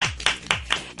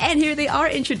And here they are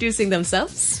introducing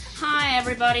themselves. Hi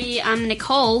everybody, I'm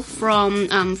Nicole from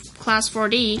Class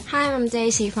 4D. Hi, I'm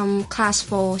Daisy from Class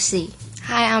 4C.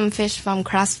 Hi, I'm Fish from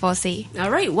Class 4C. All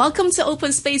right, welcome to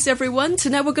Open Space, everyone.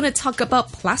 Tonight we're going to talk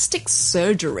about plastic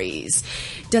surgeries.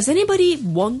 Does anybody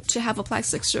want to have a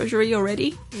plastic surgery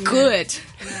already? Yeah. Good.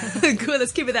 Yeah. Good,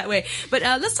 let's keep it that way. But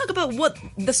let's talk about what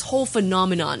this whole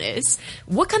phenomenon is.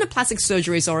 What kind of plastic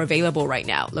surgeries are available right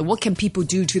now? Like, what can people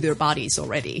do to their bodies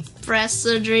already? Breast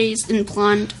surgeries,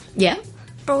 implant. Yeah.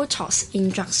 Botox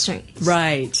injection.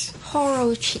 Right.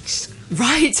 Hollow cheeks.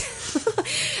 Right.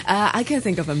 I can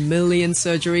think of a million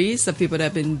surgeries that people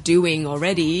have been doing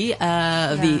already.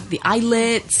 The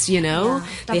eyelids, you know,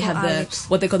 they have eyelids.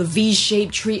 What they call the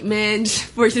V-shaped treatment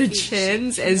for their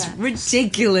chins is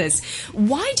ridiculous.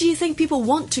 Why do you think people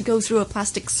want to go through a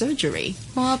plastic surgery?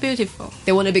 More beautiful.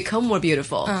 They want to become more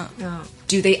beautiful.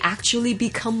 Do they actually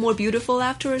become more beautiful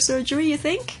after a surgery, you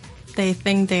think? They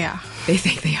think they are. They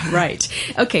think they are. Right.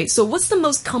 Okay, so what's the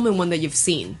most common one that you've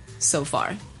seen so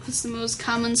far? What's the most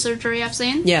common surgery I've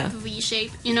seen? Yeah.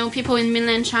 V-shape. You know, people in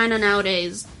mainland China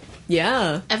nowadays.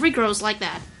 Yeah. Every girl's like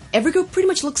that. Every girl pretty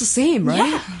much looks the same,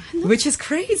 right? Yeah. Which is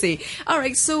crazy. All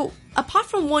right, so apart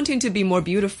from wanting to be more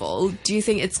beautiful, do you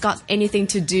think it's got anything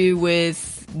to do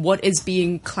with what is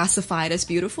being classified as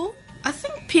beautiful? I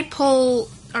think people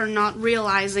are not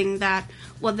realizing that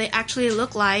what they actually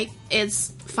look like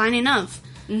is fine enough.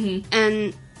 Mm-hmm.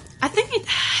 And I think it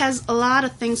has a lot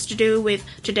of things to do with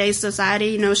today's society.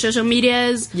 You know, social media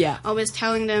is always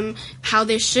telling them how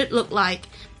they should look like.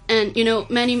 And, you know,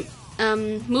 many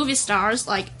movie stars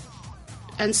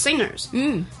and singers.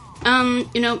 You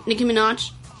know, Nicki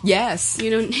Minaj. Yes.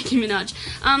 You know, Nicki Minaj.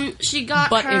 She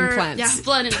got butt her... implants. Yeah,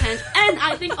 butt implants. And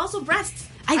I think also breasts.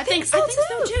 I think so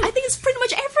too. I think it's pretty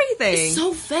much everything. It's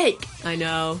so fake. I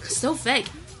know. So fake.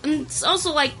 And it's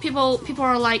also like people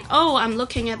are like, oh, I'm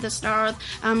looking at the star,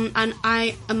 and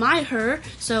I admire her.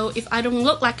 So if I don't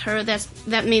look like her,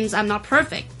 that means I'm not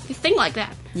perfect. They think like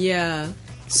that. Yeah,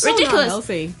 so ridiculous. Not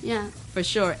healthy. Yeah, for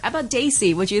sure. How about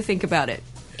Daisy? What do you think about it?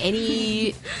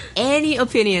 Any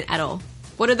opinion at all?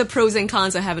 What are the pros and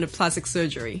cons of having a plastic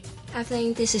surgery? I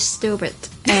think this is stupid,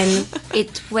 and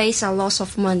it wastes a lot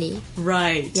of money.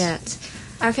 Right. Yes.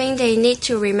 I think they need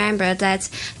to remember that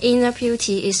inner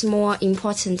beauty is more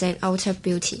important than outer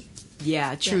beauty.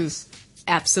 Yeah, true. Yes.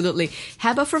 Absolutely.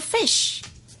 How about for Fish?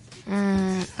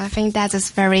 I think that is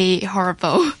very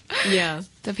horrible. Yeah.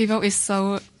 The people is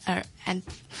so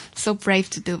brave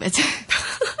to do it.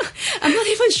 I'm not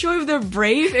even sure if they're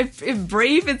brave. If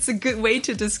brave, it's a good way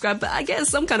to describe, but I guess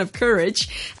some kind of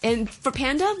courage. And for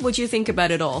Panda, what do you think about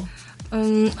it all?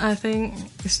 I think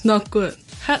it's not good.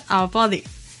 Hurt our body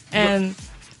and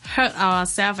hurt our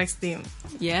self-esteem.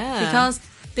 Yeah. Because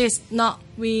this is not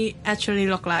we actually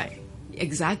look like.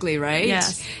 Exactly, right?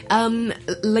 Yes.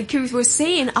 Like you were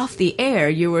saying off the air,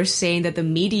 you were saying that the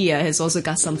media has also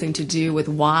got something to do with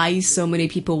why so many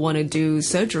people want to do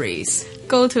surgeries.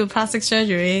 Go to plastic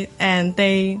surgery and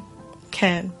they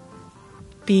can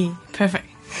be perfect.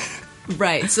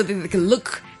 Right, so they can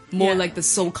look more like the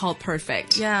so-called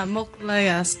perfect. Yeah, look like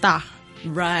a star.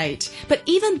 Right. But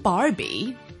even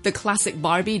Barbie, the classic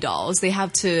Barbie dolls, they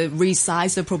have to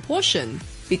resize the proportion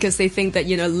because they think that,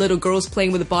 you know, little girls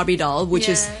playing with a Barbie doll, which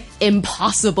is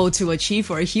impossible to achieve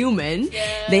for a human,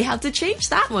 they have to change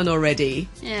that one already.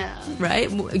 Yeah. Right?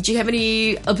 Do you have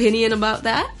any opinion about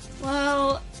that?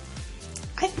 Well,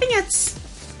 I think it's,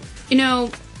 you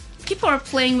know, people are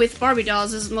playing with Barbie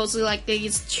dolls is mostly like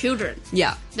these children.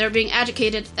 Yeah. They're being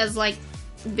educated as like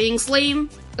being slim,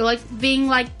 like being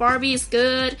like Barbie is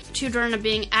good. Children are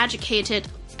being educated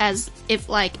as if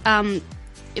like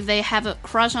if they have a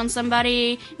crush on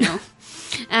somebody, you know,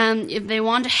 and if they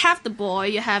want to have the boy,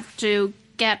 you have to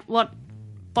get what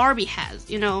Barbie has,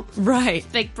 you know, right?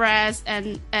 Big breasts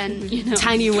and you know,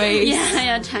 tiny waist.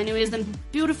 Yeah, tiny waist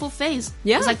and beautiful face.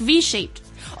 Yeah, it's like V-shaped.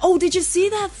 Oh, did you see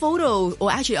that photo?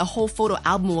 Or actually a whole photo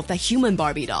album of that human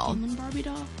Barbie doll. Human Barbie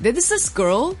doll? There's this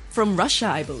girl from Russia,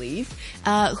 I believe,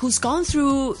 who's gone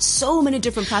through so many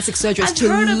different plastic surgeries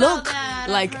to look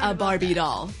like a Barbie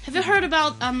doll. Have you heard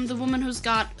about the woman who's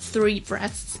got 3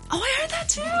 breasts? Oh, I heard that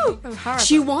too.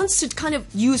 She wants to kind of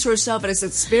use herself as an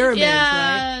experiment,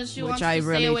 right? Which I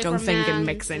really don't think it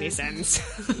makes any sense.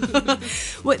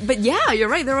 But yeah, you're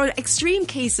right. There are extreme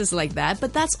cases like that,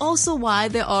 but that's also why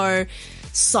there are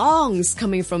songs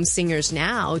coming from singers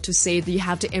now to say that you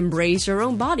have to embrace your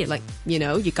own body. Like, you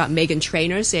know, you got Meghan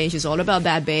Trainor saying she's all about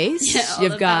that bass. Yeah,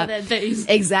 you've got that bass.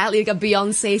 Exactly. You got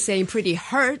Beyonce saying pretty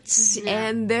hurts. Yeah.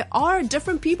 And there are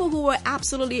different people who are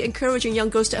absolutely encouraging young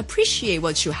girls to appreciate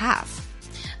what you have.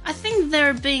 I think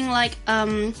they're being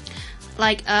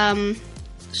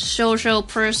social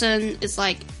person. It's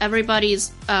like everybody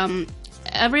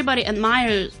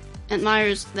admires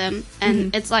them,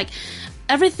 and it's like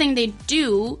everything they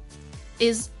do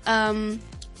is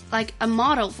like a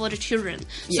model for the children.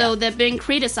 So they're being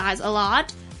criticized a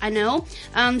lot, I know.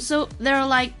 So they're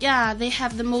like, they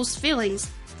have the most feelings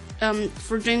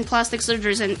for doing plastic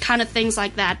surgeries and kind of things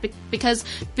like that, because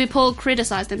people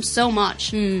criticize them so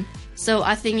much. So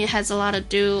I think it has a lot to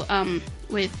do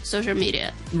with social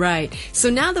media. Right. So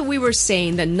now that we were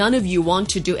saying that none of you want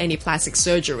to do any plastic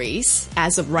surgeries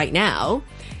as of right now,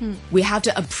 we have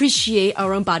to appreciate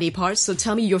our own body parts. So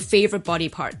tell me your favorite body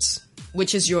parts.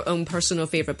 Which is your own personal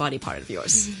favorite body part of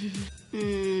yours?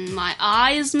 My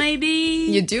eyes, maybe.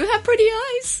 You do have pretty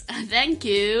eyes. Thank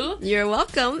you. You're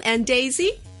welcome. And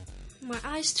Daisy? My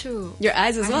eyes too. Your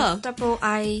eyes as well? Have double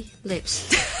eye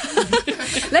lips.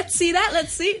 Let's see that.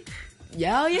 Let's see.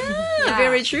 Yeah,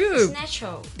 very true. It's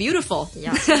natural. Beautiful.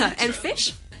 Yeah. And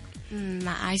Fish?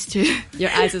 My eyes too.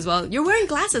 Your eyes as well. You're wearing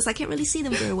glasses. I can't really see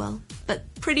them very well. But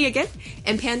pretty again.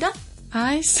 And Panda?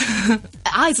 Eyes.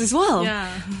 Eyes as well?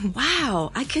 Yeah.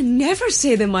 Wow. I can never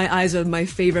say that my eyes are my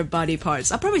favorite body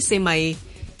parts. I'll probably say my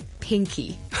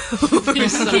pinky or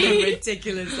something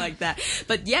ridiculous like that.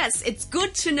 But yes, it's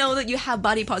good to know that you have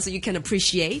body parts that you can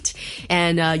appreciate,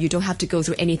 and you don't have to go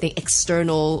through anything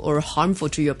external or harmful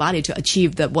to your body to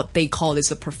achieve what they call is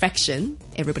a perfection.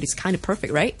 Everybody's kind of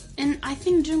perfect, right? And I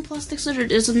think doing plastic surgery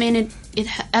doesn't mean it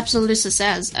absolutely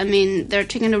success. I mean, they're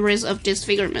taking the risk of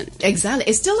disfigurement. Exactly.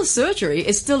 It's still a surgery.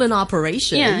 It's still an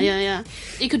operation. Yeah.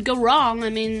 It could go wrong. I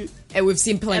mean... And we've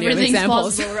seen plenty of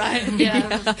examples. Possible, right?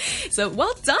 Yeah. So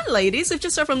well done, ladies. We've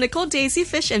just heard from Nicole, Daisy,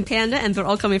 Fish, and Panda, and they're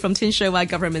all coming from Tin Shui Wai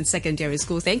Government Secondary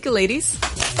School. Thank you, ladies.